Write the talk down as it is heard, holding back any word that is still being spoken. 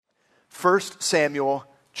1 Samuel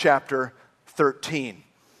chapter 13.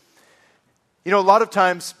 You know, a lot of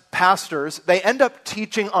times pastors, they end up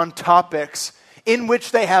teaching on topics in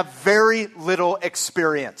which they have very little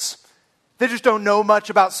experience. They just don't know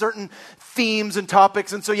much about certain themes and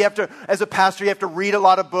topics, and so you have to, as a pastor, you have to read a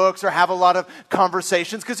lot of books or have a lot of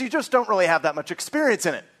conversations because you just don't really have that much experience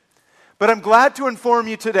in it. But I'm glad to inform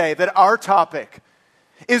you today that our topic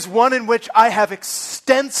is one in which I have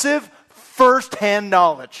extensive first-hand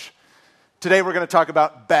knowledge. Today we're going to talk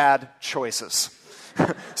about bad choices.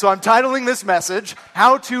 So I'm titling this message,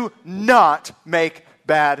 How to Not Make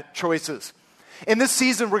Bad Choices. In this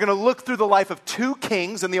season, we're going to look through the life of two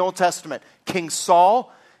kings in the Old Testament, King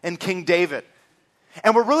Saul and King David.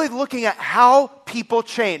 And we're really looking at how people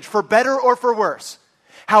change, for better or for worse.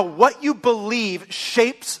 How what you believe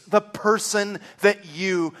shapes the person that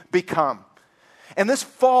you become. And this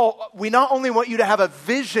fall, we not only want you to have a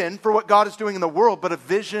vision for what God is doing in the world, but a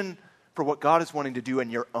vision for what God is wanting to do in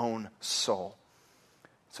your own soul.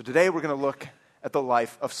 So today we're going to look at the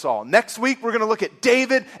life of Saul. Next week we're going to look at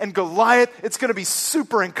David and Goliath. It's going to be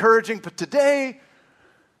super encouraging, but today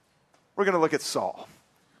we're going to look at Saul.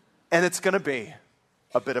 And it's going to be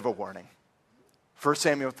a bit of a warning. 1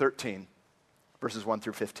 Samuel 13, verses 1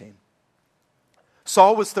 through 15.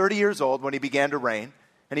 Saul was 30 years old when he began to reign,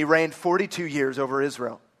 and he reigned 42 years over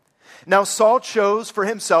Israel. Now Saul chose for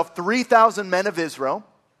himself 3,000 men of Israel,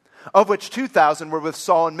 of which 2,000 were with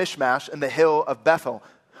Saul in Michmash and the hill of Bethel,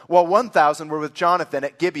 while 1,000 were with Jonathan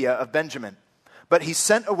at Gibeah of Benjamin. But he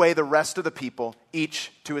sent away the rest of the people,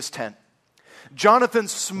 each to his tent. Jonathan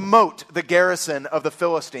smote the garrison of the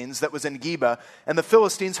Philistines that was in Geba, and the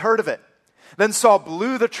Philistines heard of it. Then Saul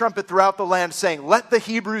blew the trumpet throughout the land, saying, "Let the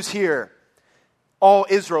Hebrews hear." All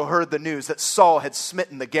Israel heard the news that Saul had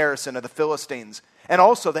smitten the garrison of the Philistines, and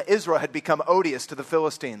also that Israel had become odious to the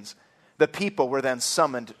Philistines. The people were then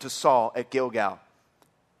summoned to Saul at Gilgal.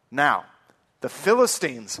 Now, the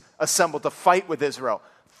Philistines assembled to fight with Israel,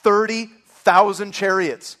 30,000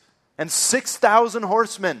 chariots and 6,000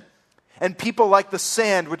 horsemen, and people like the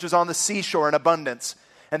sand which is on the seashore in abundance.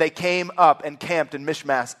 And they came up and camped in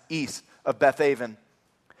Michmash east of Bethaven.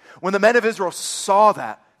 When the men of Israel saw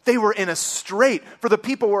that, they were in a strait, for the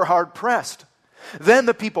people were hard pressed. Then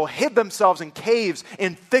the people hid themselves in caves,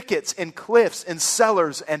 in thickets, in cliffs, in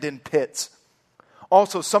cellars, and in pits.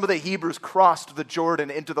 Also, some of the Hebrews crossed the Jordan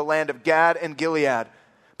into the land of Gad and Gilead.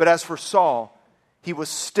 But as for Saul, he was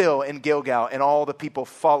still in Gilgal, and all the people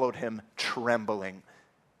followed him trembling.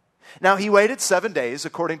 Now he waited 7 days,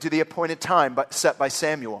 according to the appointed time set by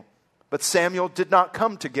Samuel. But Samuel did not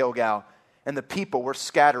come to Gilgal, and the people were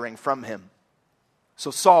scattering from him. So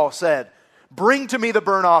Saul said, "Bring to me the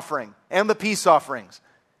burnt offering and the peace offerings."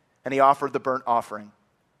 And he offered the burnt offering.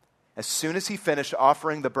 As soon as he finished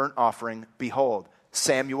offering the burnt offering, behold,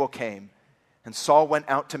 Samuel came, and Saul went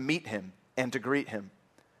out to meet him and to greet him.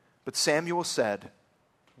 But Samuel said,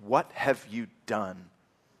 "What have you done?"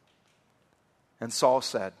 And Saul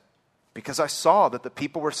said, "Because I saw that the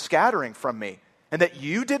people were scattering from me, and that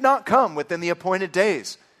you did not come within the appointed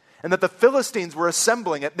days, and that the Philistines were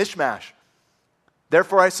assembling at Michmash.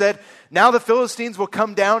 Therefore I said, now the Philistines will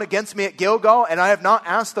come down against me at Gilgal, and I have not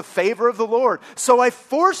asked the favor of the Lord. So I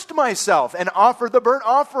forced myself and offered the burnt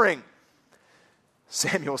offering."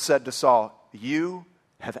 Samuel said to Saul, "You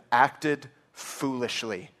have acted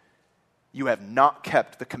foolishly. You have not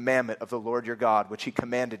kept the commandment of the Lord your God, which he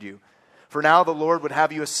commanded you. For now the Lord would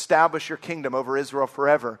have you establish your kingdom over Israel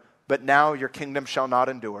forever, but now your kingdom shall not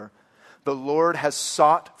endure. The Lord has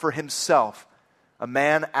sought for himself a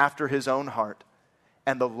man after his own heart,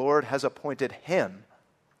 and the Lord has appointed him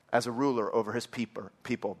as a ruler over his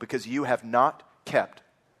people, because you have not kept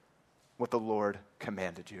what the Lord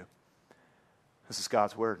commanded you." This is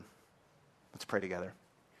God's word. Let's pray together.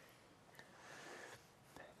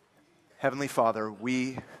 Heavenly Father,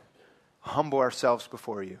 we humble ourselves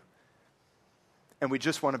before you. And we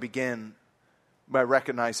just want to begin by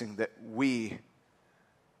recognizing that we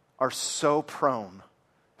are so prone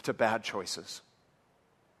to bad choices.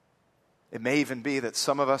 It may even be that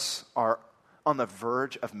some of us are on the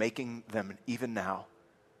verge of making them even now.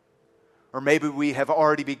 Or maybe we have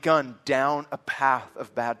already begun down a path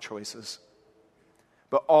of bad choices.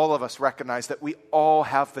 But all of us recognize that we all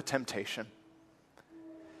have the temptation.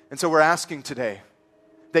 And so we're asking today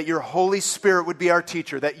that your Holy Spirit would be our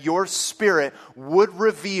teacher, that your Spirit would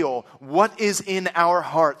reveal what is in our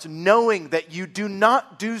hearts, knowing that you do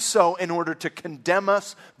not do so in order to condemn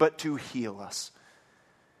us, but to heal us.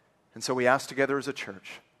 And so we ask together as a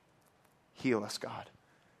church, heal us, God.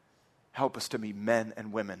 Help us to be men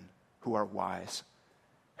and women who are wise.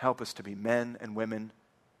 Help us to be men and women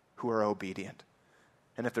who are obedient.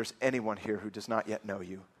 And if there's anyone here who does not yet know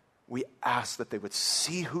you, we ask that they would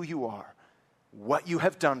see who you are, what you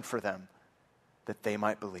have done for them, that they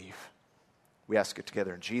might believe. We ask it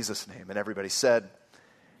together in Jesus' name. And everybody said,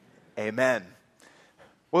 amen.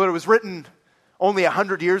 Well, it was written only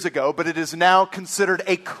 100 years ago, but it is now considered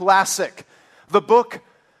a classic. The book,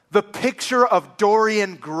 The Picture of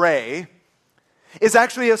Dorian Gray, is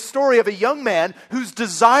actually a story of a young man whose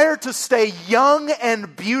desire to stay young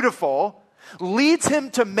and beautiful leads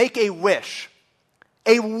him to make a wish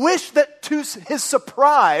that, to his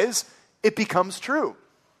surprise, it becomes true.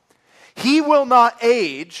 He will not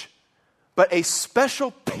age, but a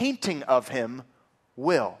special painting of him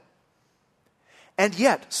will. And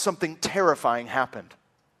yet, something terrifying happened.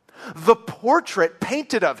 The portrait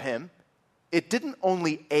painted of him, it didn't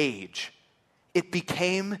only age, it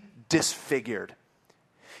became disfigured.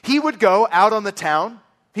 He would go out on the town,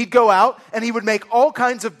 he'd go out and he would make all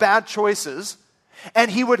kinds of bad choices,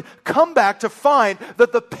 and he would come back to find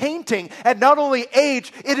that the painting had not only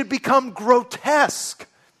aged, it had become grotesque.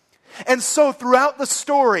 And so throughout the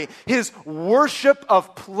story, his worship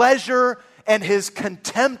of pleasure and his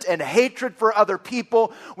contempt and hatred for other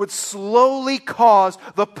people would slowly cause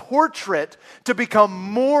the portrait to become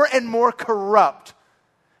more and more corrupt,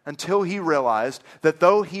 until he realized that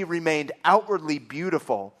though he remained outwardly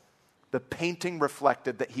beautiful, the painting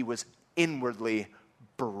reflected that he was inwardly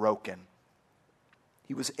broken.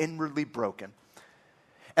 He was inwardly broken.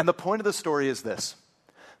 And the point of the story is this: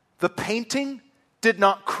 the painting did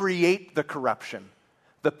not create the corruption.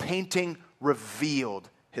 The painting revealed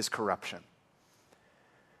his corruption.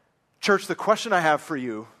 Church, the question I have for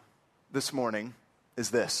you this morning is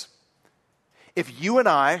this: if you and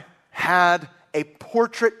I had a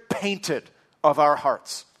portrait painted of our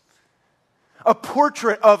hearts, a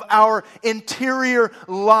portrait of our interior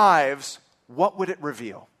lives, what would it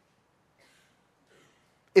reveal?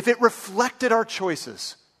 If it reflected our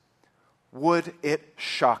choices, would it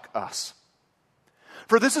shock us?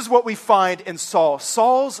 For this is what we find in Saul.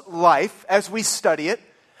 Saul's life, as we study it,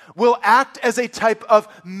 will act as a type of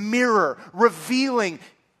mirror, revealing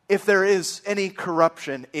if there is any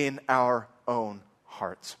corruption in our own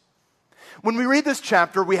hearts. When we read this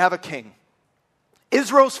chapter, we have a king.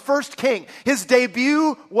 Israel's first king. His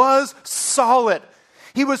debut was solid.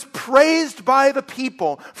 He was praised by the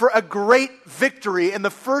people for a great victory in the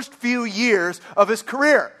first few years of his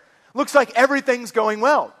career. Looks like everything's going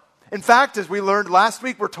well. In fact, as we learned last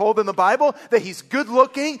week, we're told in the Bible that he's good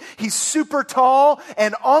looking, he's super tall,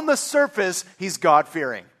 and on the surface, he's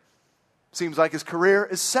God-fearing. Seems like his career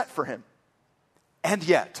is set for him. And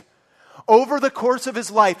yet, over the course of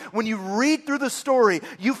his life, when you read through the story,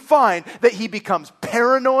 you find that he becomes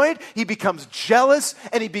paranoid, he becomes jealous,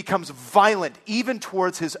 and he becomes violent, even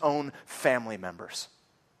towards his own family members.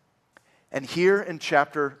 And here in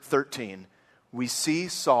chapter 13, we see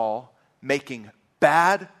Saul making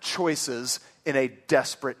bad choices in a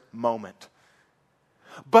desperate moment.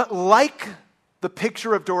 But like the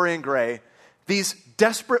picture of Dorian Gray, these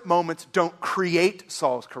desperate moments don't create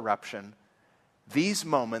Saul's corruption. These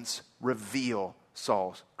moments reveal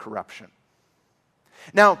Saul's corruption.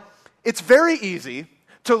 Now, it's very easy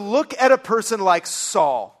to look at a person like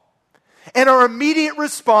Saul, and our immediate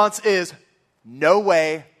response is, no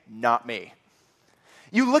way, not me.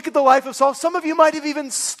 You look at the life of Saul, some of you might have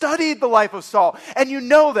even studied the life of Saul, and you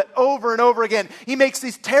know that over and over again, he makes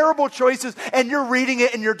these terrible choices, and you're reading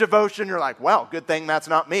it in your devotion, you're like, well, good thing that's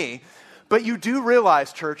not me. But you do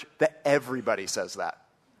realize, church, that everybody says that.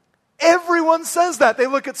 Everyone says that. They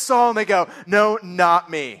look at Saul and they go, no, not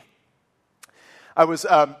me. I was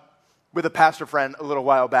with a pastor friend a little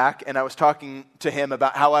while back, and I was talking to him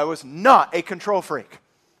about how I was not a control freak.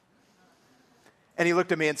 And he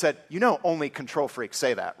looked at me and said, you know, only control freaks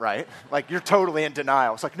say that, right? Like, you're totally in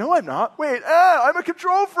denial. It's like, no, I'm not. Wait, I'm a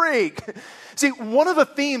control freak. See, one of the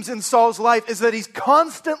themes in Saul's life is that he's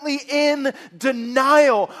constantly in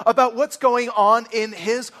denial about what's going on in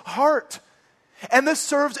his heart. And this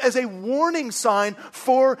serves as a warning sign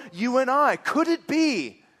for you and I. Could it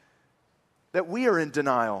be that we are in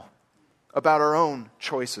denial about our own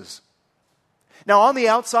choices? Now, on the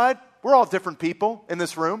outside, we're all different people in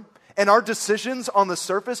this room. And our decisions on the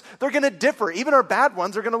surface, they're going to differ. Even our bad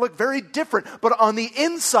ones are going to look very different. But on the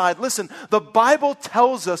inside, listen, the Bible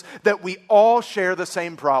tells us that we all share the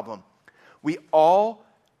same problem. We all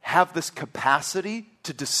have this capacity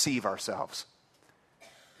to deceive ourselves,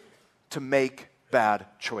 to make bad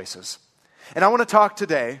choices. And I want to talk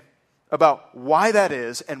today about why that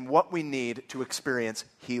is and what we need to experience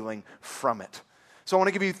healing from it. So I want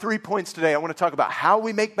to give you 3 points today. I want to talk about how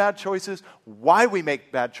we make bad choices, why we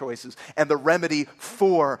make bad choices, and the remedy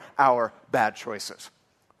for our bad choices.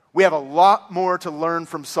 we have a lot more to learn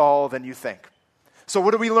from Saul than you think. So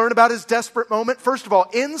what do we learn about his desperate moment? First of all,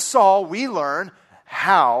 in Saul, we learn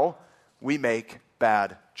how we make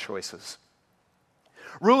bad choices.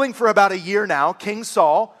 Ruling for about a year now, King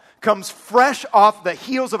Saul comes fresh off the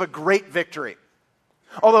heels of a great victory.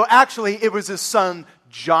 Although actually it was his son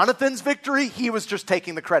Jonathan's victory, he was just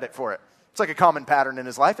taking the credit for it. It's like a common pattern in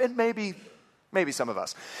his life, and maybe some of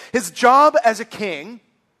us. His job as a king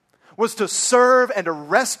was to serve and to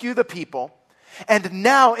rescue the people. And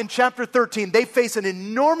now in chapter 13, they face an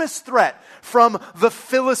enormous threat from the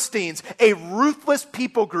Philistines, a ruthless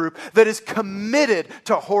people group that is committed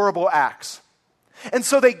to horrible acts. And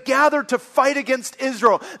so they gathered to fight against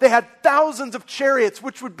Israel. They had thousands of chariots,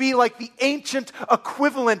 which would be like the ancient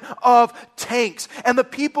equivalent of tanks. And the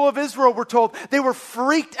people of Israel were told they were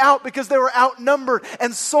freaked out because they were outnumbered,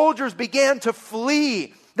 and soldiers began to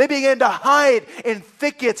flee. They began to hide in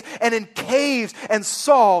thickets and in caves, and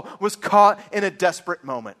Saul was caught in a desperate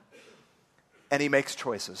moment. And he makes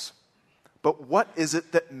choices. But what is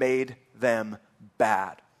it that made them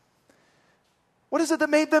bad? What is it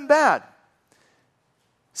that made them bad?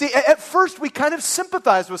 See, at first we kind of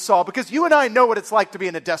sympathize with Saul because you and I know what it's like to be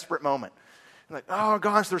in a desperate moment. You're like, oh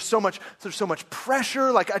gosh, there's so much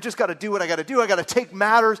pressure. Like, I just got to do what I got to do. I got to take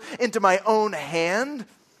matters into my own hand.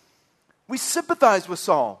 We sympathize with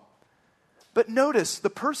Saul. But notice, the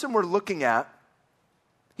person we're looking at,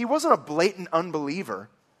 he wasn't a blatant unbeliever.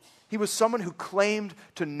 He was someone who claimed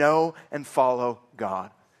to know and follow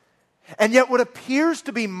God. And yet what appears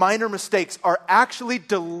to be minor mistakes are actually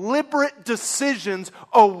deliberate decisions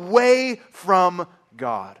away from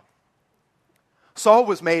God. Saul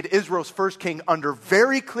was made Israel's first king under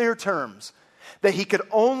very clear terms that he could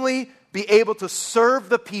only be able to serve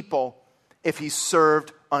the people if he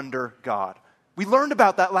served under God. We learned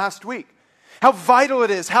about that last week. How vital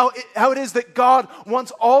it is, how it is that God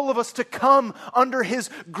wants all of us to come under his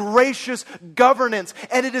gracious governance.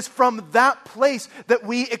 And it is from that place that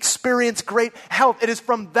we experience great help. It is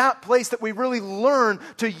from that place that we really learn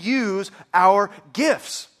to use our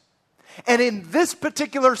gifts. And in this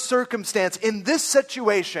particular circumstance, in this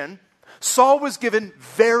situation, Saul was given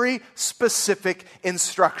very specific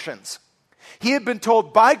instructions. He had been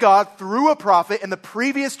told by God through a prophet in the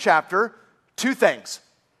previous chapter 2 things.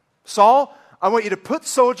 Saul, I want you to put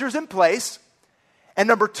soldiers in place. And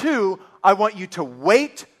number 2, I want you to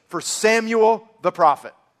wait for Samuel the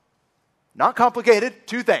prophet. Not complicated,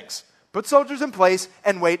 2 things. Put soldiers in place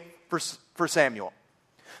and wait for Samuel.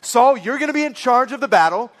 Saul, you're going to be in charge of the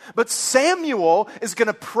battle, but Samuel is going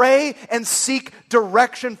to pray and seek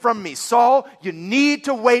direction from me. Saul, you need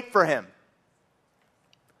to wait for him.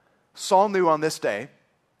 Saul knew on this day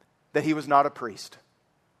that he was not a priest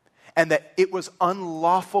and that it was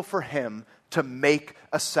unlawful for him to make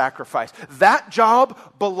a sacrifice. That job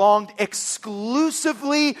belonged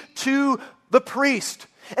exclusively to the priest.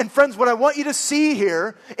 And friends, what I want you to see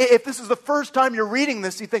here, if this is the first time you're reading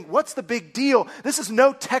this, you think, what's the big deal? This is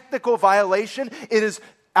no technical violation. It is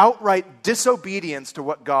outright disobedience to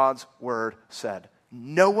what God's word said.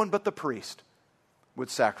 No one but the priest would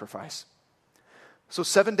sacrifice. So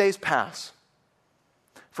 7 days pass.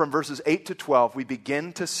 From verses 8 to 12, we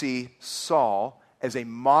begin to see Saul as a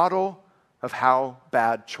model of how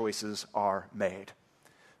bad choices are made.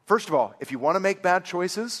 First of all, if you want to make bad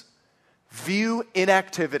choices, view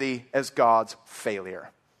inactivity as God's failure.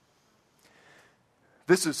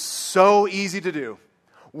 This is so easy to do.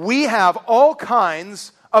 We have all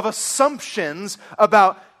kinds of assumptions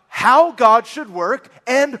about how God should work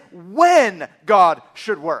and when God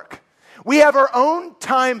should work. We have our own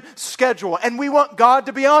time schedule and we want God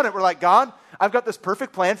to be on it. We're like, God, I've got this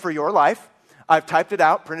perfect plan for your life. I've typed it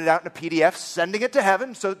out, printed it out in a PDF, sending it to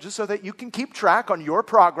heaven just so that you can keep track on your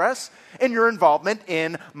progress and your involvement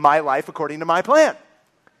in my life according to my plan.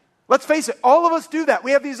 Let's face it, all of us do that.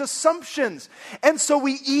 We have these assumptions. And so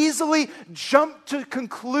we easily jump to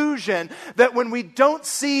conclusion that when we don't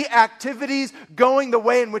see activities going the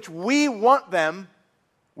way in which we want them,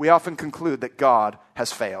 we often conclude that God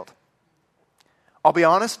has failed. I'll be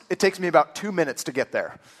honest, it takes me about 2 minutes to get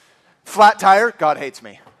there. Flat tire, God hates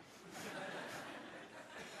me.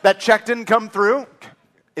 That check didn't come through.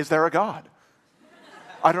 Is there a God?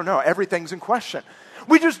 I don't know. Everything's in question.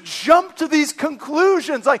 We just jump to these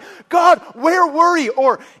conclusions like, God, where were you?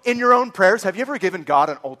 Or in your own prayers, have you ever given God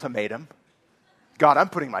an ultimatum? God, I'm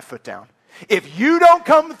putting my foot down. If you don't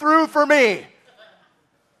come through for me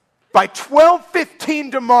by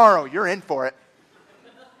 12:15 tomorrow, you're in for it.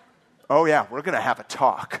 Oh yeah, we're going to have a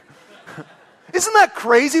talk. Isn't that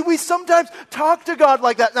crazy? We sometimes talk to God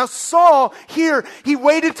like that. Now Saul here, he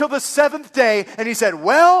waited till the 7th day and he said,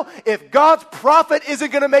 well, if God's prophet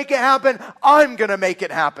isn't going to make it happen, I'm going to make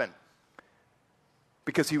it happen.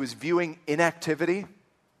 Because he was viewing inactivity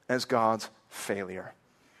as God's failure.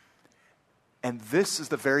 And this is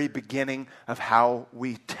the very beginning of how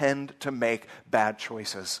we tend to make bad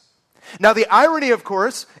choices. Now the irony, of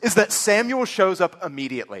course, is that Samuel shows up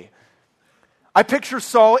immediately. I picture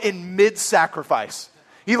Saul in mid-sacrifice.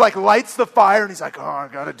 He lights the fire and he's like, oh, I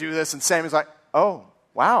got to do this. And Samuel's like, oh,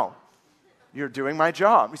 wow, you're doing my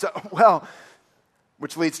job. He's like, well,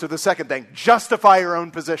 which leads to the second thing, justify your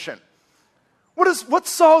own position. What's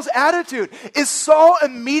Saul's attitude? Is Saul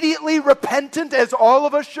immediately repentant as all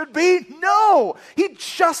of us should be? No, he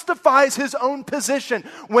justifies his own position.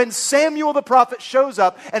 When Samuel the prophet shows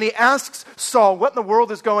up and he asks Saul what in the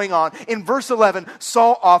world is going on, in verse 11,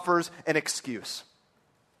 Saul offers an excuse.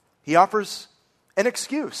 He offers an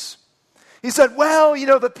excuse. He said, well,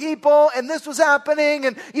 the people and this was happening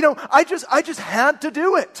and, I just had to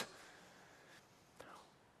do it.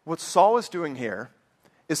 What Saul is doing here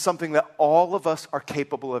is something that all of us are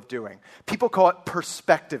capable of doing. People call it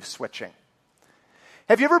perspective switching.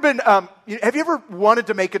 Have you ever wanted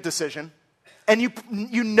to make a decision and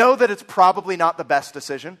you know that it's probably not the best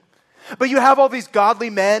decision, but you have all these godly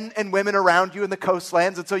men and women around you in the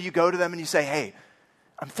coastlands, and so you go to them and you say, hey,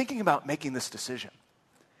 I'm thinking about making this decision.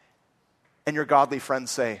 And your godly friends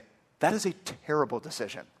say, that is a terrible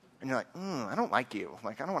decision. And you're like, I don't like you.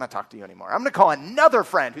 I don't want to talk to you anymore. I'm going to call another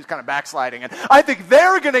friend who's kind of backsliding, and I think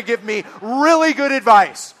they're going to give me really good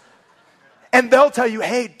advice. And they'll tell you,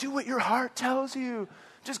 hey, do what your heart tells you.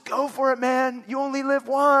 Just go for it, man. You only live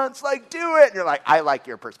once. Do it. And you're like, I like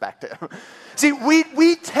your perspective. See,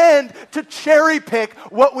 we tend to cherry pick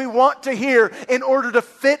what we want to hear in order to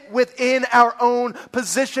fit within our own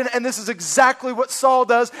position. And this is exactly what Saul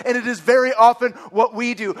does. And it is very often what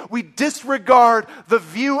we do. We disregard the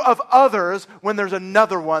view of others when there's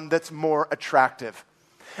another one that's more attractive.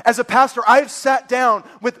 As a pastor, I've sat down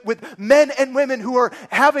with men and women who are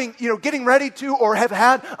getting ready to or have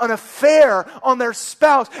had an affair on their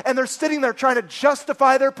spouse, and they're sitting there trying to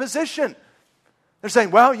justify their position. They're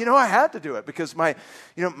saying, well, I had to do it because my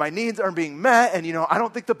needs aren't being met, and, I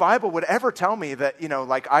don't think the Bible would ever tell me that,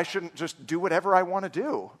 I shouldn't just do whatever I want to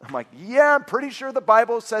do. I'm like, yeah, I'm pretty sure the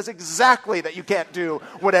Bible says exactly that you can't do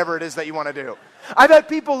whatever it is that you want to do. I've had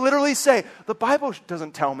people literally say, the Bible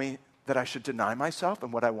doesn't tell me that I should deny myself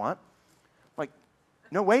and what I want.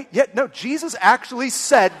 No, wait. No, Jesus actually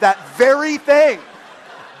said that very thing.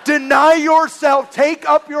 Deny yourself, take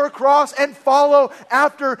up your cross, and follow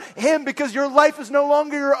after him, because your life is no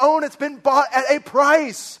longer your own. It's been bought at a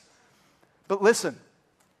price. But listen,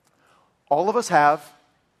 all of us have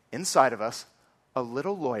inside of us a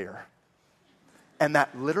little lawyer. And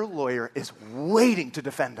that little lawyer is waiting to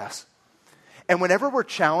defend us. And whenever we're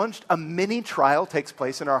challenged, a mini trial takes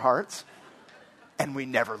place in our hearts, and we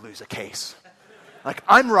never lose a case.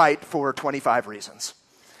 I'm right for 25 reasons.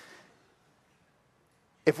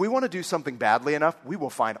 If we want to do something badly enough, we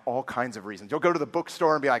will find all kinds of reasons. You'll go to the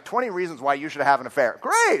bookstore and be like, 20 reasons why you should have an affair.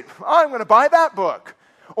 Great, I'm going to buy that book.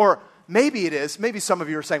 Or maybe some of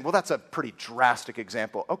you are saying, well, that's a pretty drastic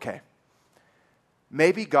example. Okay.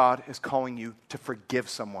 Maybe God is calling you to forgive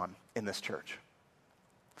someone in this church.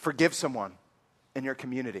 Forgive someone in your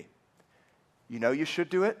community. You know you should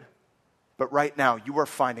do it, but right now you are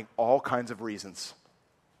finding all kinds of reasons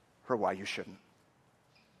for why you shouldn't.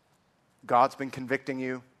 God's been convicting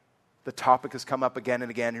you. The topic has come up again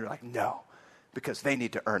and again. And you're like, no, because they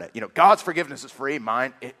need to earn it. God's forgiveness is free.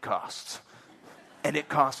 Mine, it costs. And it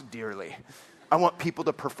costs dearly. I want people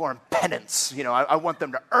to perform penance. I want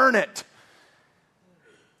them to earn it.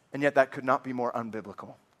 And yet that could not be more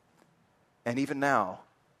unbiblical. And even now,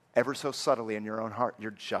 ever so subtly in your own heart,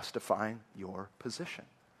 you're justifying your position.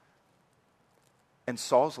 And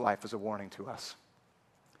Saul's life is a warning to us.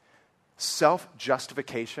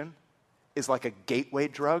 Self-justification is like a gateway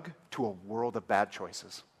drug to a world of bad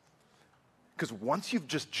choices. Because once you've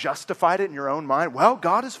just justified it in your own mind, well,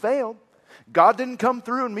 God has failed. God didn't come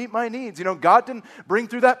through and meet my needs. God didn't bring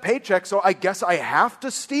through that paycheck, so I guess I have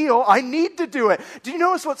to steal. I need to do it. Did you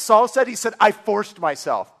notice what Saul said? He said, I forced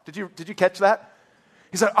myself. Did you catch that?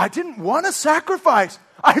 He said, I didn't want to sacrifice.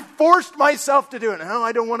 I forced myself to do it. No,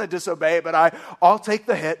 I don't want to disobey, but I'll take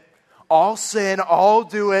the hit. I'll sin. I'll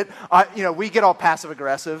do it. We get all passive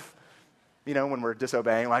aggressive, when we're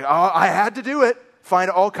disobeying. I had to do it.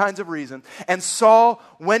 Find all kinds of reasons. And Saul,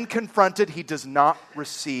 when confronted, he does not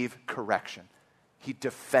receive correction. He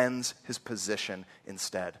defends his position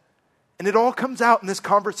instead. And it all comes out in this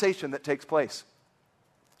conversation that takes place.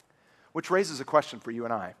 Which raises a question for you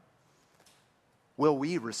and I. Will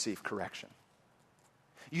we receive correction?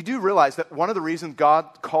 You do realize that one of the reasons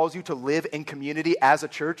God calls you to live in community as a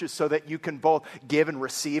church is so that you can both give and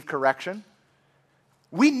receive correction?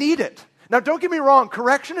 We need it. Now, don't get me wrong,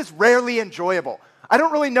 correction is rarely enjoyable. I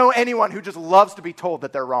don't really know anyone who just loves to be told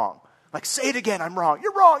that they're wrong. Like, say it again, I'm wrong.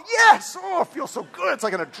 You're wrong. Yes. Oh, it feels so good. It's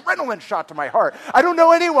like an adrenaline shot to my heart. I don't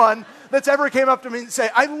know anyone that's ever came up to me and say,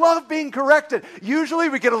 I love being corrected. Usually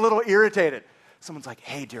we get a little irritated. Someone's like,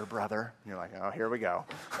 hey, dear brother. And you're like, oh, here we go.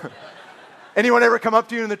 Anyone ever come up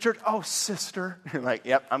to you in the church? Oh, sister. You're like,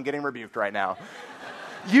 yep, I'm getting rebuked right now.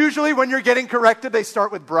 Usually when you're getting corrected, they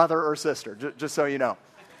start with brother or sister, just so you know.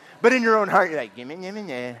 But in your own heart, you're like,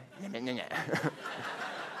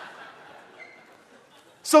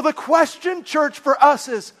 So the question, church, for us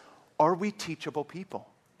is, are we teachable people?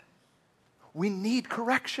 We need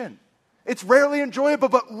correction. It's rarely enjoyable,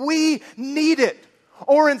 but we need it.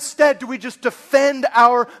 Or instead, do we just defend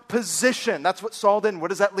our position? That's what Saul did. What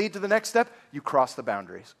does that lead to the next step? You cross the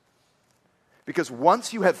boundaries. Because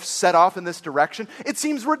once you have set off in this direction, it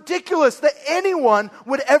seems ridiculous that anyone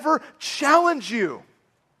would ever challenge you.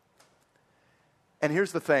 And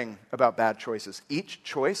here's the thing about bad choices. Each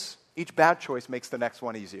bad choice makes the next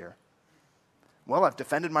one easier. Well, I've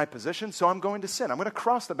defended my position, so I'm going to sin. I'm going to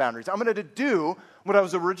cross the boundaries. I'm going to do what I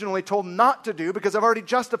was originally told not to do because I've already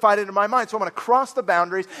justified it in my mind. So I'm going to cross the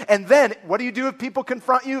boundaries. And then, what do you do if people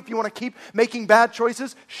confront you? If you want to keep making bad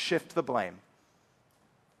choices, shift the blame.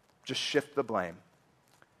 Just shift the blame.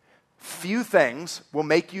 Few things will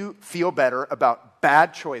make you feel better about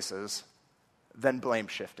bad choices than blame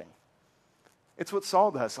shifting. It's what Saul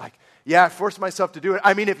does. Like, yeah, I forced myself to do it.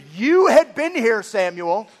 I mean, if you had been here,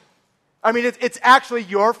 Samuel, I mean, it's actually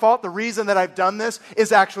your fault. The reason that I've done this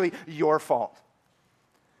is actually your fault.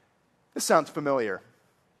 This sounds familiar.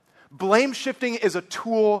 Blame shifting is a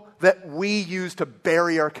tool that we use to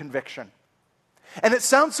bury our conviction. And it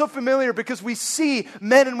sounds so familiar because we see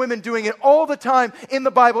men and women doing it all the time in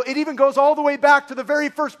the Bible. It even goes all the way back to the very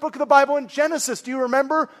first book of the Bible in Genesis. Do you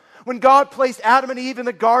remember? When God placed Adam and Eve in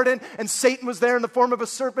the garden and Satan was there in the form of a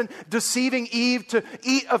serpent deceiving Eve to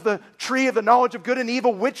eat of the tree of the knowledge of good and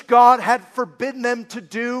evil, which God had forbidden them to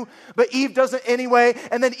do. But Eve does it anyway,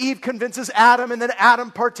 and then Eve convinces Adam, and then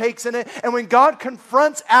Adam partakes in it. And when God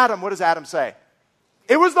confronts Adam, what does Adam say?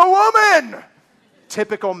 It was the woman!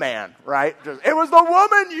 Typical man, right? It was the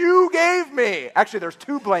woman you gave me. Actually, there's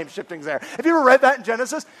two blame shiftings there. Have you ever read that in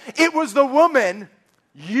Genesis? It was the woman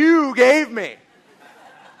you gave me.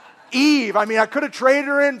 Eve, I mean, I could have traded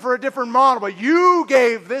her in for a different model, but you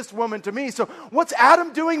gave this woman to me. So what's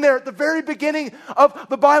Adam doing there at the very beginning of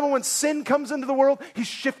the Bible when sin comes into the world? He's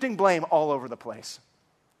shifting blame all over the place.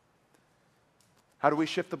 How do we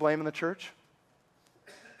shift the blame in the church?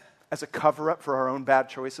 As a cover-up for our own bad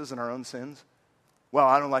choices and our own sins? Well,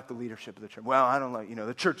 I don't like the leadership of the church. Well, I don't like,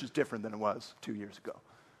 the church is different than it was 2 years ago.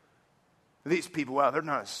 These people, well, they're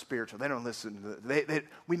not as spiritual. They don't listen.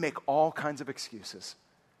 We make all kinds of excuses.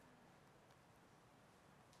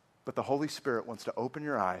 But the Holy Spirit wants to open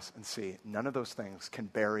your eyes and see none of those things can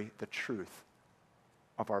bury the truth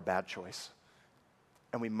of our bad choice.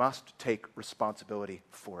 And we must take responsibility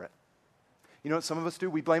for it. You know what some of us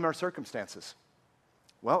do? We blame our circumstances.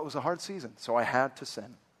 Well, it was a hard season, so I had to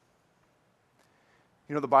sin.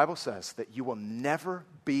 You know, the Bible says that you will never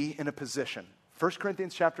be in a position. 1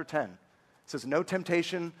 Corinthians chapter 10 says, no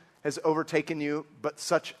temptation has overtaken you, but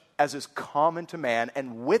such as is common to man.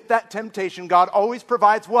 And with that temptation, God always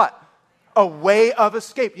provides what? A way of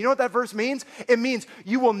escape. You know what that verse means? It means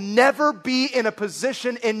you will never be in a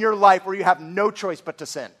position in your life where you have no choice but to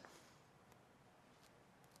sin.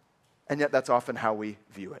 And yet that's often how we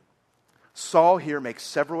view it. Saul here makes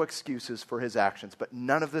several excuses for his actions, but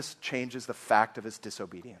none of this changes the fact of his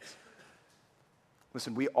disobedience.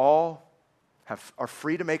 Listen, we all are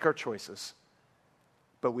free to make our choices,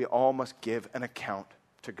 but we all must give an account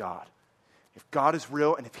to God. If God is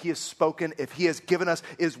real and if He has spoken, if He has given us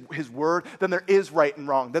His word, then there is right and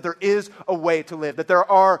wrong, that there is a way to live, that there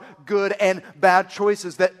are good and bad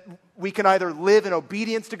choices, that we can either live in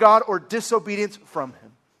obedience to God or disobedience from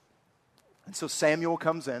Him. And so Samuel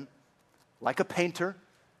comes in like a painter.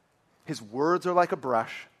 His words are like a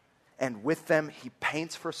brush, and with them he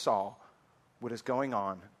paints for Saul what is going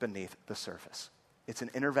on beneath the surface. It's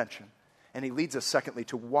an intervention. And he leads us, secondly,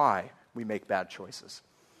 to why we make bad choices.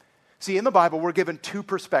 See, in the Bible, we're given two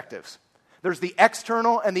perspectives. There's the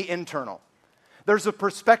external and the internal. There's a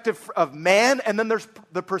perspective of man, and then there's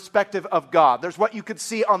the perspective of God. There's what you could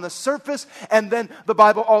see on the surface, and then the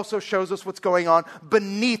Bible also shows us what's going on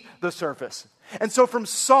beneath the surface. And so from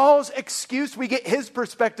Saul's excuse, we get his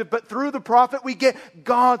perspective, but through the prophet, we get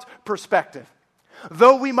God's perspective.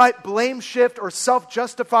 Though we might blame shift or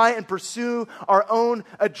self-justify and pursue our own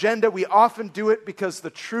agenda, we often do it because the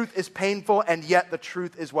truth is painful, and yet the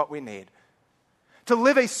truth is what we need. To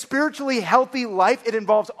live a spiritually healthy life, it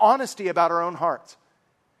involves honesty about our own hearts.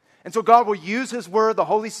 And so God will use His word. The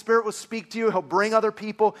Holy Spirit will speak to you. He'll bring other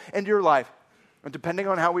people into your life. And depending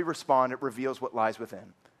on how we respond, it reveals what lies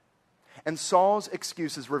within. And Saul's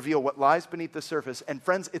excuses reveal what lies beneath the surface. And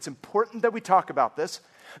friends, it's important that we talk about this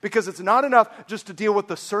because it's not enough just to deal with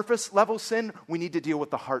the surface level sin. We need to deal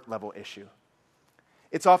with the heart level issue.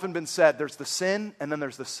 It's often been said there's the sin and then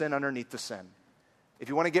there's the sin underneath the sin. If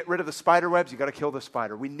you want to get rid of the spider webs, you got to kill the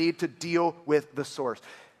spider. We need to deal with the source.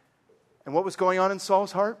 And what was going on in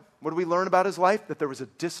Saul's heart? What do we learn about his life? That there was a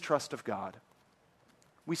distrust of God.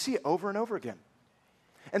 We see it over and over again.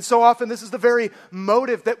 And so often this is the very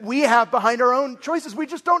motive that we have behind our own choices. We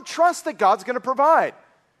just don't trust that God's going to provide.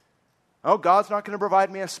 Oh, God's not going to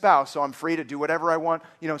provide me a spouse, so I'm free to do whatever I want,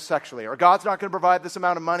 sexually. Or God's not going to provide this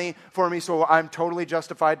amount of money for me, so I'm totally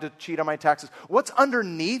justified to cheat on my taxes. What's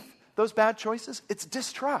underneath those bad choices? It's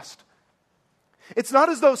distrust. It's not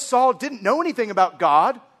as though Saul didn't know anything about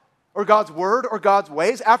God or God's word or God's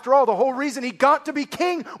ways. After all, the whole reason he got to be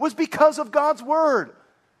king was because of God's word.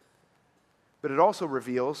 But it also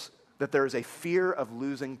reveals that there is a fear of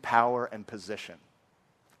losing power and position.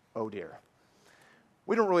 Oh dear.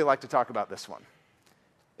 We don't really like to talk about this one.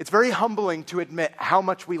 It's very humbling to admit how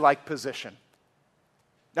much we like position.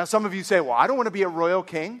 Now some of you say, well, I don't want to be a royal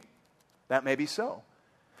king. That may be so.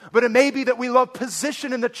 But it may be that we love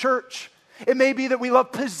position in the church. It may be that we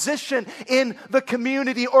love position in the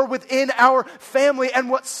community or within our family. And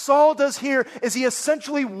what Saul does here is he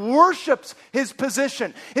essentially worships his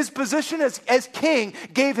position. His position as king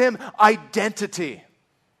gave him identity.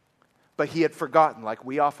 But he had forgotten, like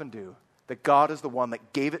we often do, that God is the one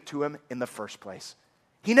that gave it to him in the first place.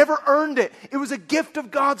 He never earned it. It was a gift of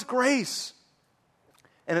God's grace.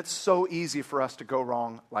 And it's so easy for us to go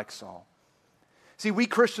wrong like Saul. See, we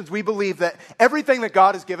Christians, we believe that everything that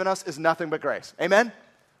God has given us is nothing but grace. Amen?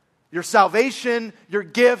 Your salvation, your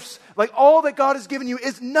gifts, like all that God has given you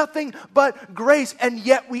is nothing but grace. And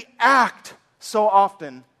yet we act so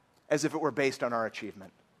often as if it were based on our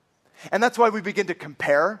achievement. And that's why we begin to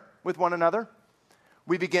compare with one another.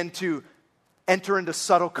 We begin to enter into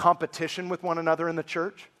subtle competition with one another in the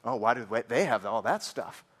church. Oh, why do they have all that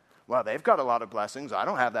stuff? Well, they've got a lot of blessings. I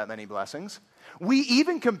don't have that many blessings. We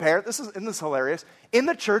even compare, isn't this hilarious? In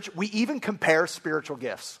the church, we even compare spiritual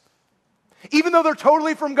gifts. Even though they're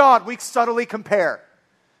totally from God, we subtly compare.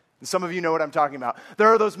 And some of you know what I'm talking about. There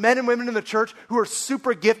are those men and women in the church who are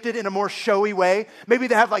super gifted in a more showy way. Maybe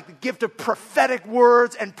they have like the gift of prophetic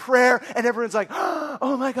words and prayer, and everyone's like,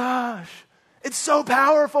 oh my gosh, it's so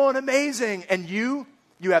powerful and amazing. And you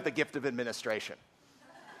have the gift of administration.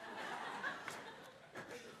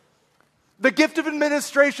 The gift of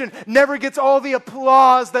administration never gets all the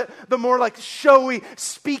applause that the more like showy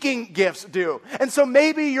speaking gifts do. And so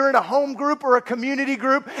maybe you're in a home group or a community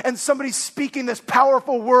group and somebody's speaking this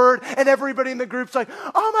powerful word and everybody in the group's like,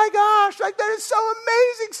 oh my gosh, like that is so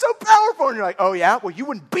amazing, so powerful. And you're like, oh yeah? Well, you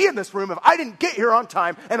wouldn't be in this room if I didn't get here on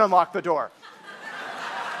time and unlock the door.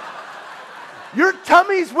 Your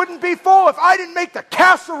tummies wouldn't be full if I didn't make the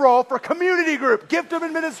casserole for community group. Gift of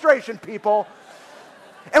administration, people.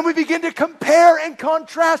 And we begin to compare and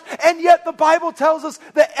contrast. And yet the Bible tells us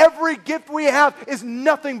that every gift we have is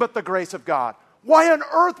nothing but the grace of God. Why on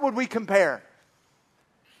earth would we compare?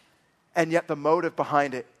 And yet the motive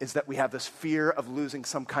behind it is that we have this fear of losing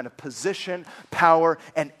some kind of position, power,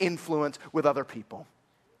 and influence with other people.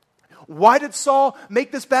 Why did Saul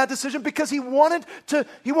make this bad decision? Because he wanted to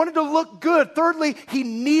look good. Thirdly, he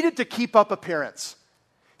needed to keep up appearance.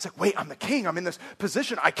 He's like, wait, I'm the king. I'm in this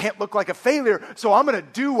position. I can't look like a failure, so I'm going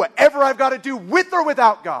to do whatever I've got to do with or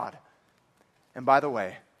without God. And by the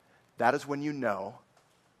way, that is when you know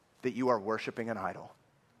that you are worshiping an idol,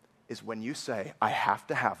 is when you say, I have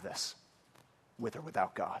to have this with or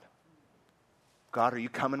without God. God, are you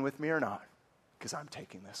coming with me or not? Because I'm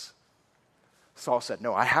taking this. Saul said,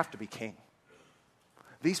 no, I have to be king.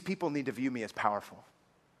 These people need to view me as powerful.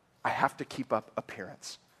 I have to keep up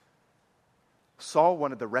appearance. Saul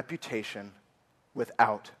wanted the reputation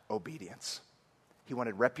without obedience. He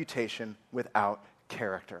wanted reputation without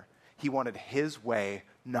character. He wanted his way,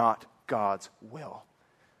 not God's will.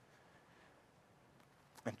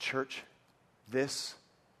 And church, this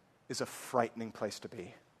is a frightening place to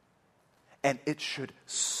be. and it should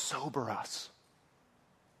sober us.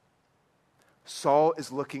 Saul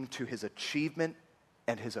is looking to his achievement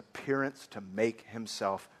and his appearance to make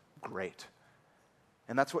himself great.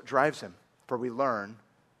 And that's what drives him. For we learn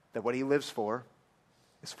that what he lives for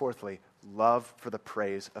is, fourthly, love for the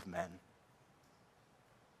praise of men.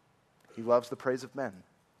 He loves the praise of men.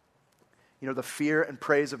 You know, the fear and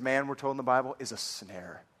praise of man, we're told in the Bible, is a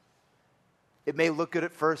snare. It may look good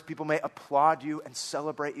at first. People may applaud you and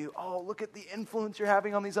celebrate you. Oh, look at the influence you're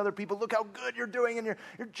having on these other people. Look how good you're doing in your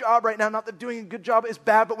job right now. Not that doing a good job is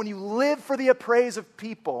bad, but when you live for the appraise of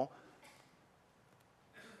people,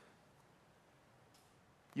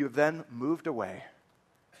 you have then moved away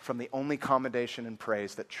from the only commendation and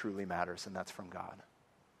praise that truly matters, and that's from God.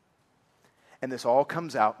 And this all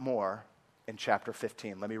comes out more in chapter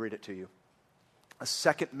 15. Let me read it to you. A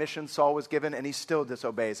second mission Saul was given, and he still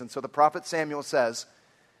disobeys. And so the prophet Samuel says,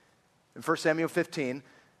 in 1 Samuel 15,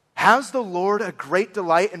 has the Lord a great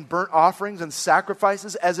delight in burnt offerings and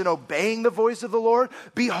sacrifices as in obeying the voice of the Lord?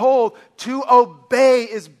 Behold, to obey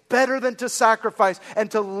is better than to sacrifice,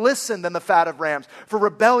 and to listen than the fat of rams. For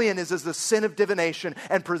rebellion is as the sin of divination,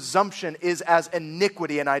 and presumption is as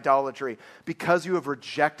iniquity and idolatry. Because you have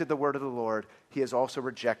rejected the word of the Lord, he has also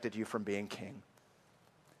rejected you from being king.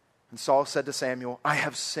 And Saul said to Samuel, I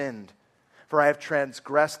have sinned, for I have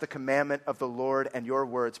transgressed the commandment of the Lord and your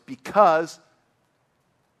words, because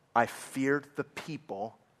I feared the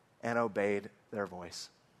people and obeyed their voice.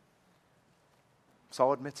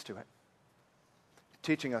 Saul admits to it.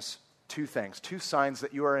 Teaching us two things. Two signs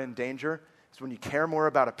that you are in danger is when you care more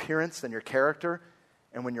about appearance than your character,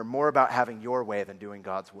 and when you're more about having your way than doing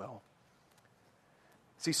God's will.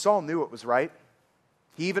 See, Saul knew it was right.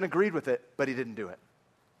 He even agreed with it, but he didn't do it.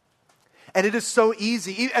 And it is so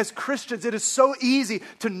easy, as Christians, it is so easy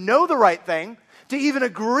to know the right thing, to even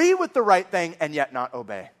agree with the right thing, and yet not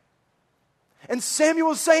obey. And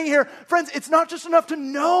Samuel is saying here, friends, it's not just enough to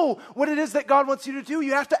know what it is that God wants you to do.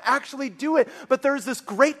 You have to actually do it. But there's this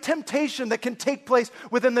great temptation that can take place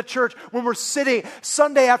within the church when we're sitting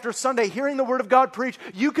Sunday after Sunday hearing the word of God preached.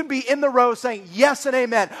 You can be in the row saying, yes and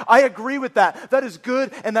amen. I agree with that. That is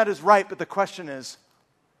good and that is right. But the question is,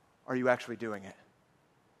 are you actually doing it?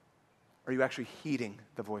 Are you actually heeding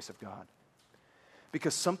the voice of God?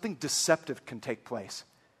 Because something deceptive can take place.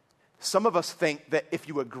 Some of us think that if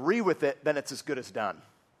you agree with it, then it's as good as done.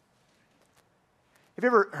 Have you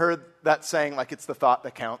ever heard that saying, like it's the thought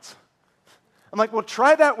that counts? I'm like, well,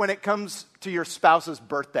 try that when it comes to your spouse's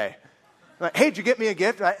birthday. I'm like, hey, did you get me a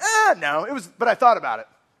gift? I'm like, no, but I thought about it.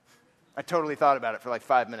 I totally thought about it for like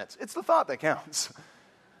 5 minutes. It's the thought that counts.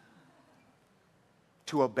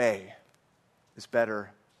 To obey is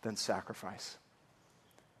better than sacrifice.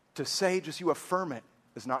 To say just you affirm it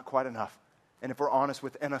is not quite enough. And if we're honest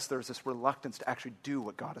within us, there's this reluctance to actually do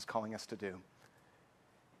what God is calling us to do.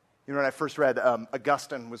 You know, when I first read,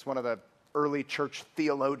 Augustine was one of the early church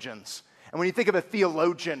theologians. And when you think of a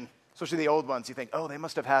theologian, especially the old ones, you think, oh, they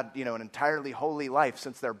must have had, an entirely holy life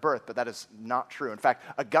since their birth. But that is not true. In fact,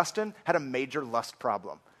 Augustine had a major lust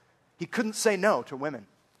problem. He couldn't say no to women.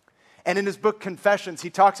 And in his book, Confessions,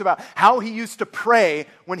 he talks about how he used to pray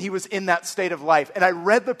when he was in that state of life. And I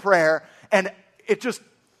read the prayer, and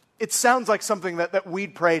it sounds like something that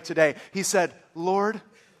we'd pray today. He said, Lord,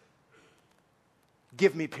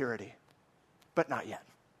 give me purity, but not yet.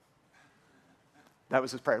 That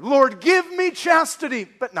was his prayer. Lord, give me chastity,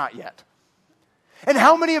 but not yet. And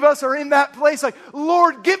how many of us are in that place like,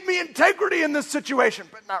 Lord, give me integrity in this situation,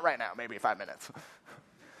 but not right now, maybe 5 minutes.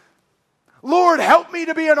 Lord, help me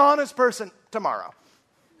to be an honest person tomorrow.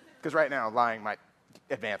 Because right now, lying might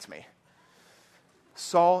advance me.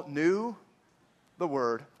 Saul knew the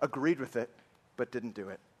word, agreed with it, but didn't do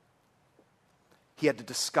it. He had to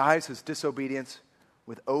disguise his disobedience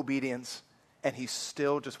with obedience, and he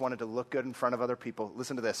still just wanted to look good in front of other people.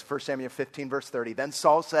 Listen to this, 1 Samuel 15, verse 30. Then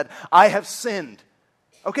Saul said, I have sinned.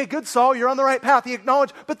 Okay, good, Saul, you're on the right path. He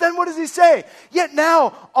acknowledged, but then what does he say? Yet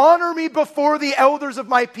now, honor me before the elders of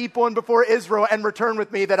my people and before Israel, and return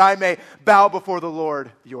with me that I may bow before the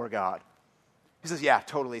Lord your God. He says, yeah,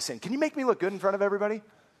 totally sin. Can you make me look good in front of everybody?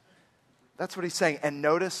 That's what he's saying. And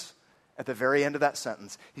notice at the very end of that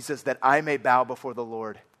sentence, he says that I may bow before the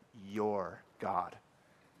Lord your God.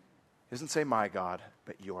 He doesn't say my God,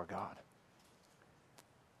 but your God.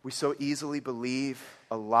 We so easily believe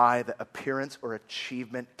a lie that appearance or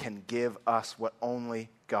achievement can give us what only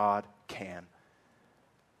God can.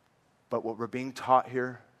 But what we're being taught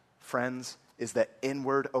here, friends, is that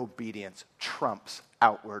inward obedience trumps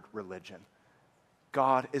outward religion.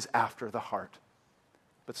 God is after the heart.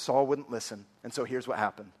 But Saul wouldn't listen, and so here's what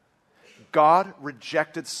happened. God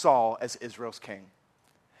rejected Saul as Israel's king.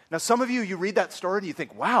 Now, some of you read that story and you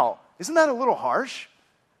think, wow, isn't that a little harsh?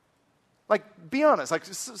 Like, be honest. Like,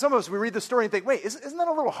 some of us, we read the story and think, wait, isn't that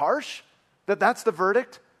a little harsh? That's the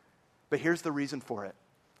verdict? But here's the reason for it.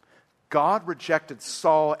 God rejected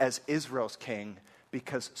Saul as Israel's king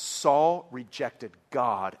because Saul rejected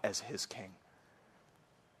God as his king.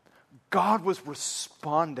 God was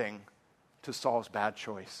responding to Saul's bad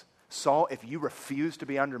choice. Saul, if you refuse to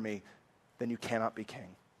be under me, then you cannot be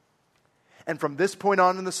king. And from this point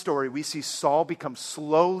on in the story, we see Saul become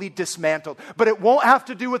slowly dismantled. But it won't have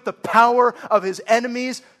to do with the power of his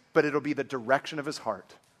enemies, but it'll be the direction of his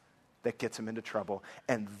heart that gets him into trouble.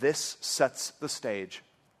 And this sets the stage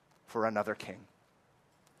for another king.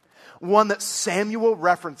 One that Samuel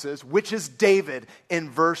references, which is David in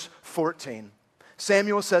verse 14.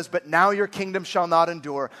 Samuel says, "But now your kingdom shall not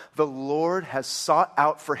endure. The Lord has sought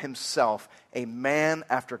out for himself a man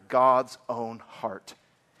after God's own heart.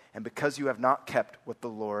 And because you have not kept what the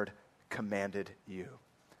Lord commanded you."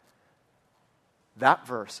 That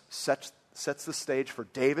verse sets the stage for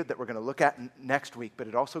David that we're going to look at next week, but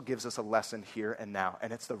it also gives us a lesson here and now,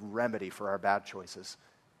 and it's the remedy for our bad choices.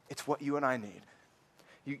 It's what you and I need.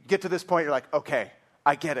 You get to this point, you're like, okay,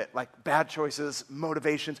 I get it. Like bad choices,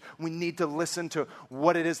 motivations. We need to listen to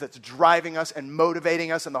what it is that's driving us and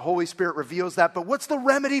motivating us, and the Holy Spirit reveals that. But what's the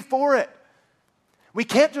remedy for it? We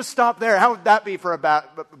can't just stop there. How would that be for a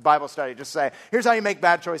Bible study? Just say, here's how you make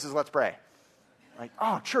bad choices, let's pray. Like,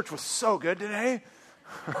 oh, church was so good today.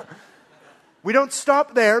 We don't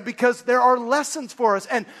stop there because there are lessons for us.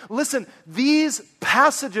 And listen, these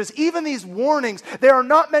passages, even these warnings, they are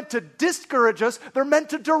not meant to discourage us. They're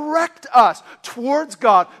meant to direct us towards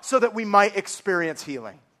God so that we might experience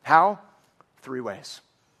healing. How? 3 ways.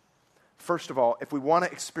 First of all, if we want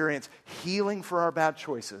to experience healing for our bad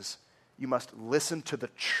choices, you must listen to the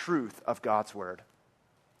truth of God's word.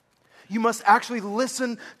 You must actually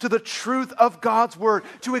listen to the truth of God's word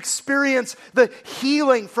to experience the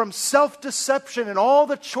healing from self-deception and all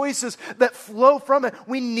the choices that flow from it.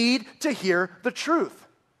 We need to hear the truth.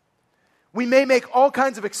 We may make all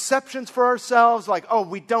kinds of exceptions for ourselves, like, oh,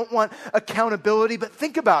 we don't want accountability, but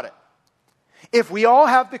think about it. If we all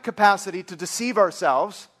have the capacity to deceive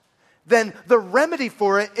ourselves, then the remedy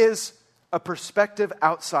for it is a perspective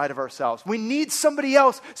outside of ourselves. We need somebody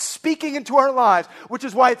else speaking into our lives, which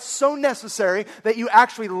is why it's so necessary that you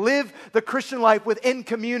actually live the Christian life within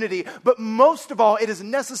community. But most of all, it is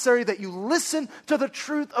necessary that you listen to the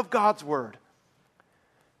truth of God's word.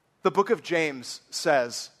 The book of James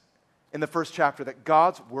says in the first chapter that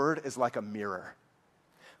God's word is like a mirror.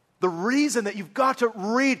 The reason that you've got to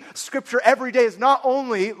read Scripture every day is not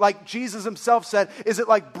only, like Jesus himself said, is it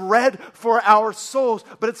like bread for our souls,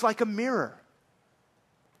 but it's like a mirror,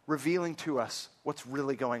 revealing to us what's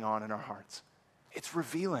really going on in our hearts. It's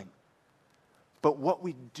revealing. But what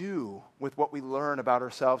we do with what we learn about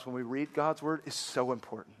ourselves when we read God's word is so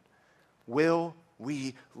important. Will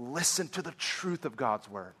we listen to the truth of God's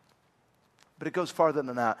word? But it goes farther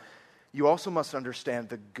than that. You also must understand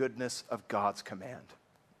the goodness of God's command.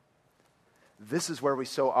 This is where we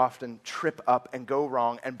so often trip up and go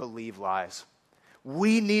wrong and believe lies.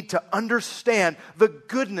 We need to understand the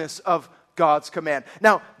goodness of God's command.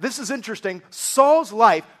 Now, this is interesting. Saul's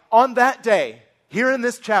life on that day, here in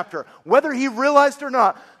this chapter, whether he realized or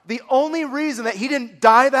not, the only reason that he didn't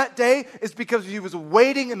die that day is because he was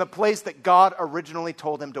waiting in the place that God originally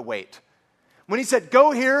told him to wait. When he said,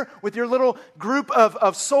 go here with your little group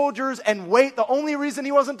of soldiers and wait, the only reason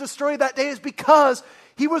he wasn't destroyed that day is because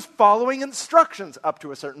he was following instructions up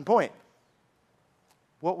to a certain point.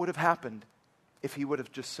 What would have happened if he would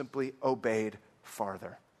have just simply obeyed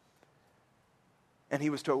farther? And he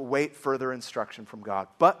was to await further instruction from God.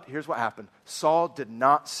 But here's what happened. Saul did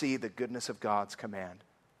not see the goodness of God's command.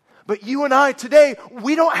 But you and I today,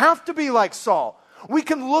 we don't have to be like Saul. We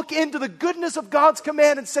can look into the goodness of God's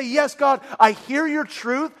command and say, yes, God, I hear your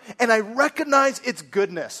truth and I recognize its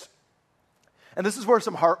goodness. And this is where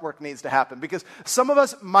some heart work needs to happen, because some of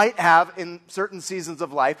us might have, in certain seasons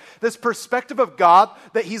of life, this perspective of God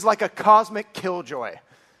that he's like a cosmic killjoy.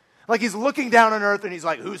 Like he's looking down on earth and he's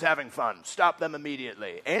like, who's having fun? Stop them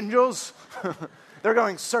immediately. Angels? They're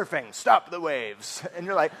going surfing. Stop the waves. And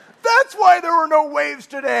you're like, that's why there were no waves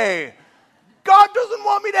today. God doesn't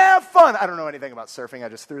want me to have fun. I don't know anything about surfing. I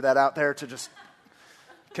just threw that out there to just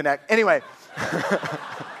connect. Anyway.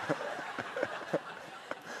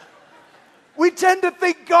 We tend to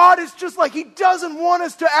think God is just like he doesn't want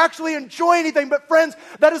us to actually enjoy anything. But friends,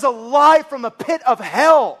 that is a lie from the pit of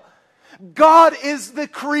hell. God is the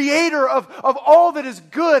creator of all that is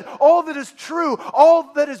good, all that is true,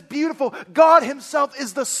 all that is beautiful. God himself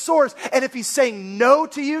is the source. And if he's saying no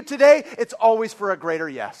to you today, it's always for a greater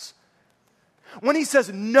yes. When he says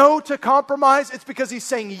no to compromise, it's because he's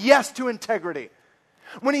saying yes to integrity.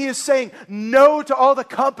 When he is saying no to all the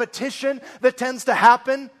competition that tends to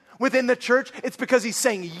happen within the church, it's because he's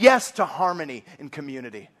saying yes to harmony in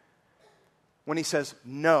community. When he says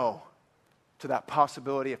no to that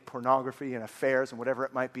possibility of pornography and affairs and whatever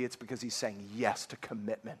it might be, it's because he's saying yes to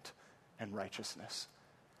commitment and righteousness.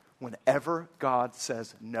 Whenever God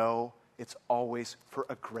says no, it's always for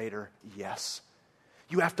a greater yes.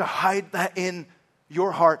 You have to hide that in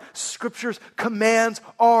your heart. Scripture's commands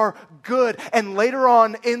are good. And later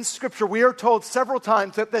on in Scripture, we are told several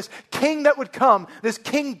times that this king that would come, this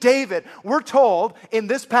King David, we're told in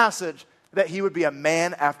this passage that he would be a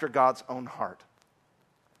man after God's own heart.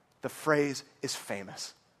 The phrase is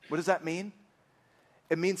famous. What does that mean?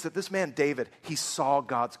 It means that this man David, he saw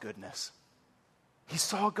God's goodness. He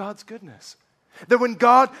saw God's goodness. That when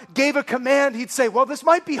God gave a command, he'd say, well, this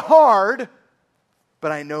might be hard,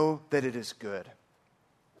 but I know that it is good.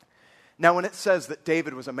 Now, when it says that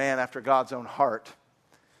David was a man after God's own heart,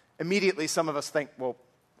 immediately some of us think, well,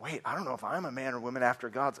 wait, I don't know if I'm a man or woman after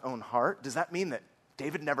God's own heart. Does that mean that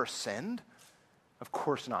David never sinned? Of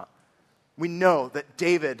course not. We know that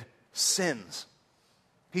David sins.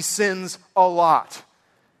 He sins a lot.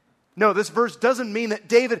 No, this verse doesn't mean that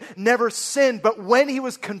David never sinned, but when he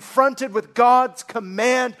was confronted with God's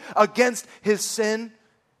command against his sin,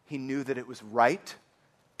 he knew that it was right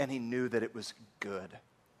and he knew that it was good.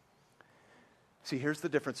 See, here's the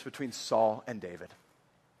difference between Saul and David.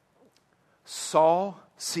 Saul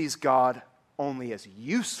sees God only as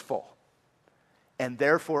useful, and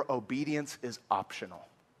therefore obedience is optional.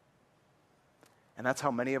 And that's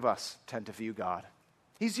how many of us tend to view God.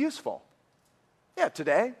 He's useful. Yeah,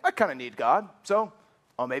 today I kind of need God, so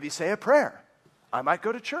I'll maybe say a prayer. I might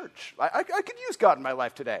go to church. I could use God in my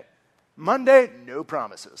life today. Monday, no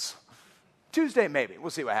promises. Tuesday, maybe. We'll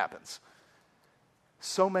see what happens.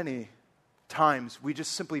 So many times we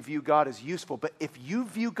just simply view God as useful, but if you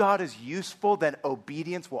view God as useful, then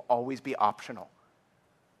obedience will always be optional.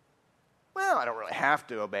 Well, I don't really have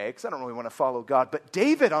to obey because I don't really want to follow God. But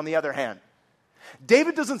David, on the other hand,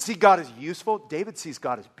 David doesn't see God as useful. David sees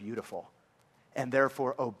God as beautiful. And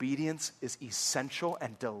therefore, obedience is essential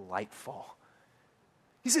and delightful.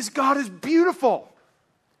 He says, God is beautiful.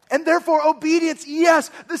 And therefore, obedience, yes,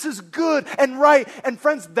 this is good and right. And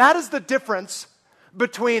friends, that is the difference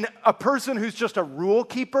between a person who's just a rule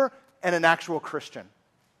keeper and an actual Christian.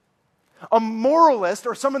 A moralist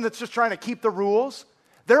or someone that's just trying to keep the rules,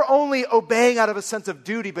 they're only obeying out of a sense of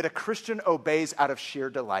duty, but a Christian obeys out of sheer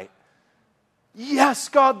delight. Yes,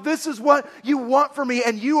 God, this is what you want for me,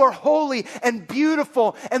 and you are holy and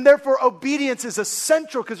beautiful, and therefore obedience is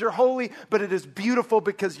essential because you're holy, but it is beautiful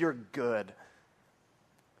because you're good.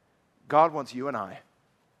 God wants you and I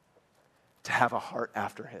to have a heart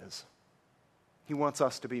after His. He wants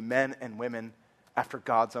us to be men and women after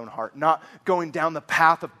God's own heart, not going down the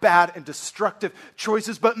path of bad and destructive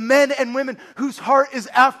choices, but men and women whose heart is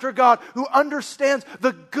after God, who understands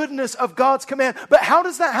the goodness of God's command. But how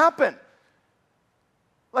does that happen?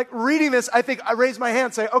 Like reading this, I think I raise my hand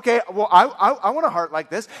and say, okay, well, I want a heart like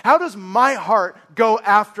this. How does my heart go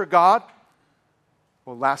after God?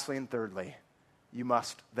 Well, lastly and thirdly, you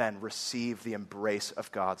must then receive the embrace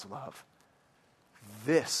of God's love.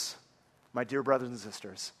 This, my dear brothers and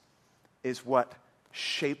sisters, is what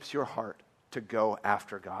shapes your heart to go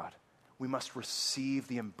after God. We must receive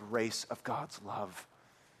the embrace of God's love.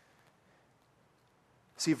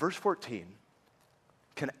 See, verse 14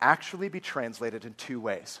 can actually be translated in two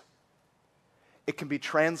ways. It can be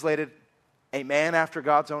translated, a man after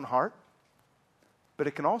God's own heart, but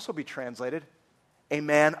it can also be translated, a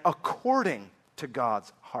man according to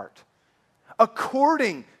God's heart,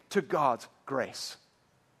 according to God's grace.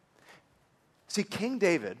 See, King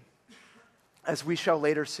David, as we shall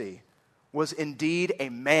later see, was indeed a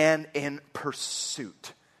man in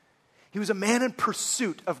pursuit. He was a man in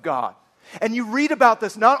pursuit of God. And you read about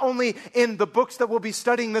this not only in the books that we'll be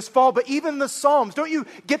studying this fall, but even the Psalms. Don't you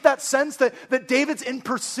get that sense that David's in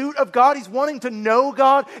pursuit of God? He's wanting to know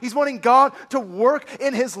God. He's wanting God to work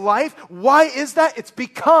in his life. Why is that? It's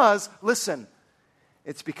because, listen,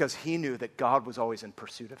 it's because he knew that God was always in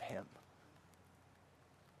pursuit of him.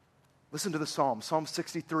 Listen to the Psalm, Psalm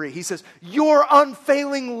 63. He says, your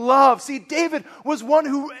unfailing love. See, David was one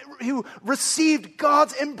who received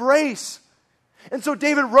God's embrace. And so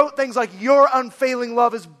David wrote things like, your unfailing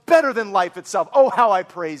love is better than life itself. Oh, how I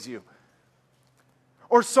praise you.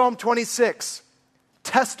 Or Psalm 26.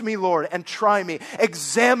 Test me, Lord, and try me.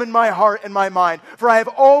 Examine my heart and my mind, for I have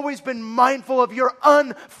always been mindful of your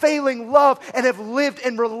unfailing love and have lived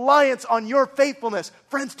in reliance on your faithfulness.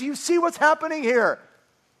 Friends, do you see what's happening here?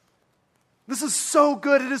 This is so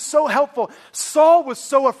good. It is so helpful. Saul was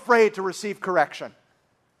so afraid to receive correction.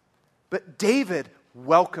 But David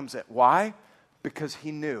welcomes it. Why? Because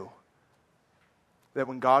he knew that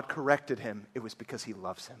when God corrected him, it was because he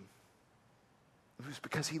loves him. It was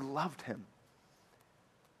because he loved him.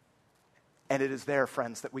 And it is there,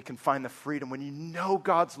 friends, that we can find the freedom when you know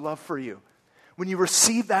God's love for you. When you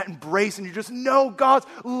receive that embrace and you just know God's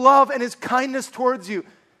love and his kindness towards you,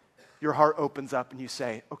 your heart opens up and you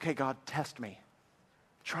say, okay, God, test me.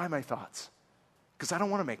 Try my thoughts. Because I don't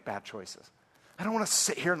want to make bad choices. I don't want to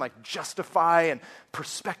sit here and justify and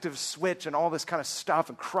perspective switch and all this kind of stuff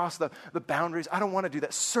and cross the boundaries. I don't want to do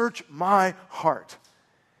that. Search my heart.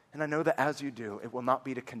 And I know that as you do, it will not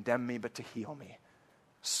be to condemn me, but to heal me.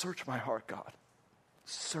 Search my heart, God.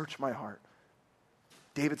 Search my heart.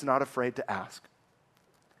 David's not afraid to ask.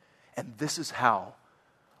 And this is how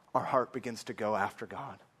our heart begins to go after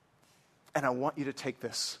God. And I want you to take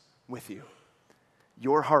this with you.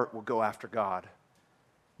 Your heart will go after God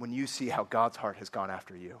when you see how God's heart has gone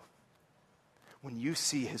after you. When you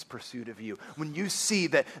see his pursuit of you. When you see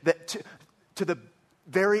that to the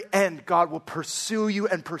very end, God will pursue you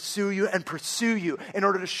and pursue you and pursue you in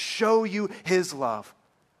order to show you his love.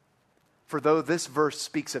 For though this verse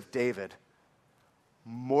speaks of David,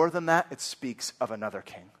 more than that, it speaks of another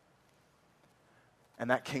king. And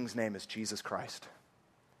that king's name is Jesus Christ.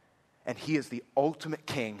 And he is the ultimate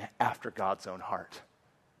king after God's own heart.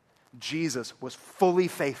 Jesus was fully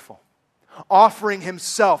faithful, offering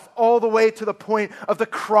himself all the way to the point of the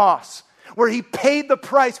cross, where he paid the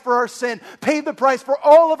price for our sin, paid the price for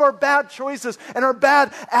all of our bad choices and our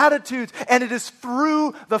bad attitudes. And it is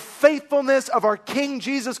through the faithfulness of our King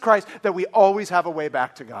Jesus Christ that we always have a way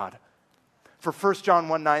back to God. For 1 John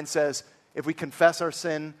 1:9 says, if we confess our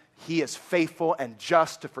sin, he is faithful and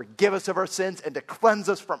just to forgive us of our sins and to cleanse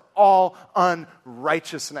us from all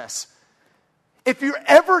unrighteousness. If you're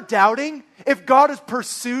ever doubting if God has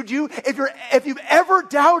pursued you, if you've ever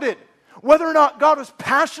doubted whether or not God was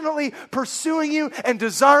passionately pursuing you and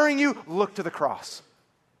desiring you, look to the cross.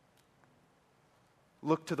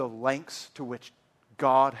 Look to the lengths to which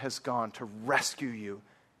God has gone to rescue you,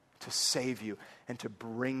 to save you, and to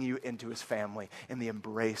bring you into his family in the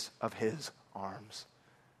embrace of his arms.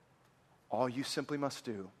 All you simply must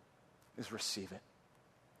do is receive it.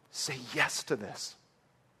 Say yes to this.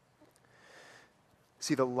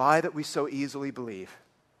 See, the lie that we so easily believe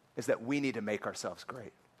is that we need to make ourselves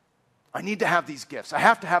great. I need to have these gifts. I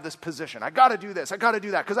have to have this position. I got to do this. I got to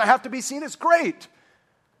do that because I have to be seen as great.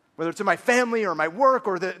 Whether it's in my family or my work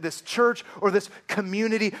or this church or this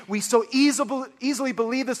community, we so easily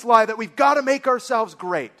believe this lie that we've got to make ourselves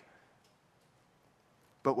great.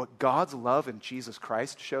 But what God's love in Jesus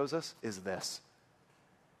Christ shows us is this.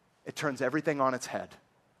 It turns everything on its head.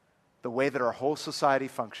 The way that our whole society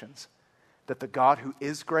functions. That the God who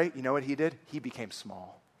is great, you know what he did? He became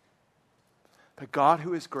small. The God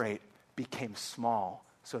who is great became small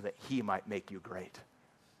so that he might make you great.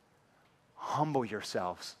 Humble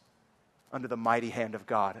yourselves under the mighty hand of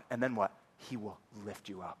God. And then what? He will lift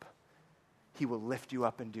you up. He will lift you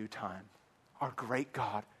up in due time. Our great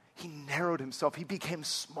God, he narrowed himself. He became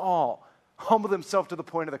small, humbled himself to the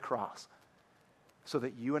point of the cross so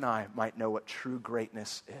that you and I might know what true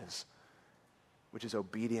greatness is, which is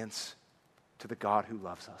obedience to the God who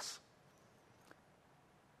loves us.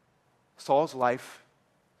 Saul's life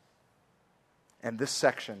and this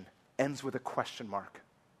section ends with a question mark.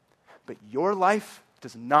 But your life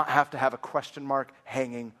does not have to have a question mark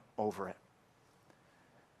hanging over it.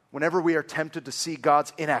 Whenever we are tempted to see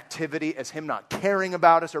God's inactivity as him not caring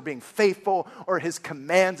about us or being faithful or his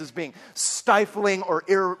commands as being stifling or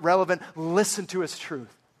irrelevant, listen to his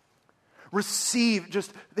truth. Receive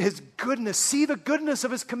just his goodness. See the goodness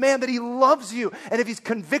of his command that he loves you. And if he's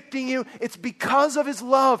convicting you, it's because of his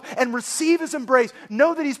love. And receive his embrace.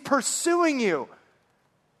 Know that he's pursuing you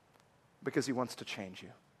because he wants to change you.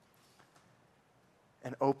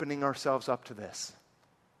 And opening ourselves up to this,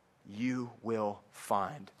 you will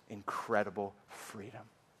find incredible freedom.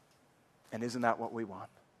 And isn't that what we want?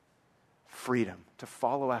 Freedom to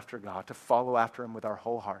follow after God, to follow after him with our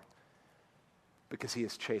whole heart. Because he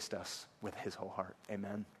has chased us with his whole heart.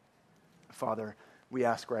 Amen. Father, we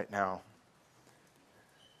ask right now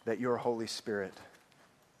that your Holy Spirit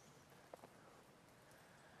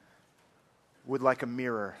would, like a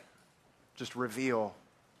mirror, just reveal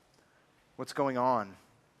what's going on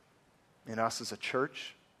in us as a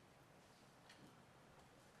church,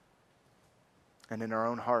 and in our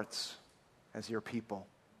own hearts as your people.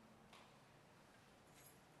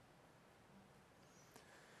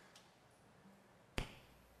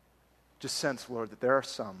 Just sense, Lord, that there are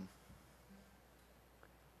some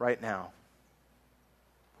right now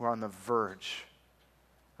who are on the verge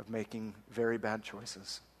of making very bad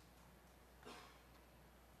choices.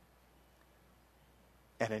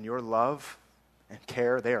 And in your love and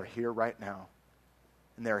care, they are here right now.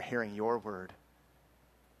 And they are hearing your word.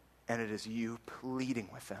 And it is you pleading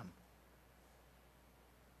with them.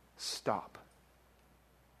 Stop.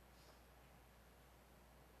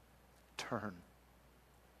 Turn.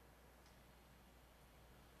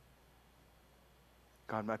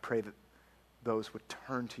 God, I pray that those would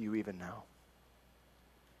turn to you even now.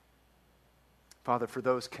 Father, for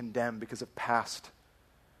those condemned because of past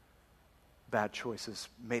bad choices,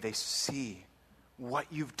 may they see what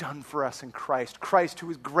you've done for us in Christ. Christ, who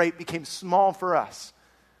was great, became small for us,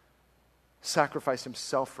 sacrificed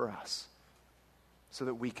himself for us so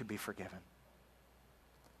that we could be forgiven.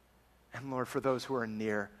 And Lord, for those who are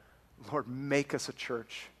near, Lord, make us a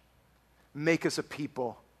church. Make us a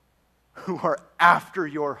people who are after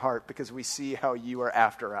your heart because we see how you are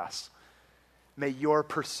after us. May your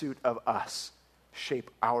pursuit of us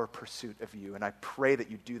shape our pursuit of you. And I pray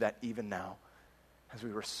that you do that even now as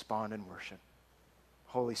we respond in worship.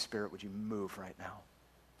 Holy Spirit, would you move right now?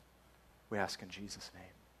 We ask in Jesus'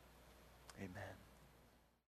 name. Amen.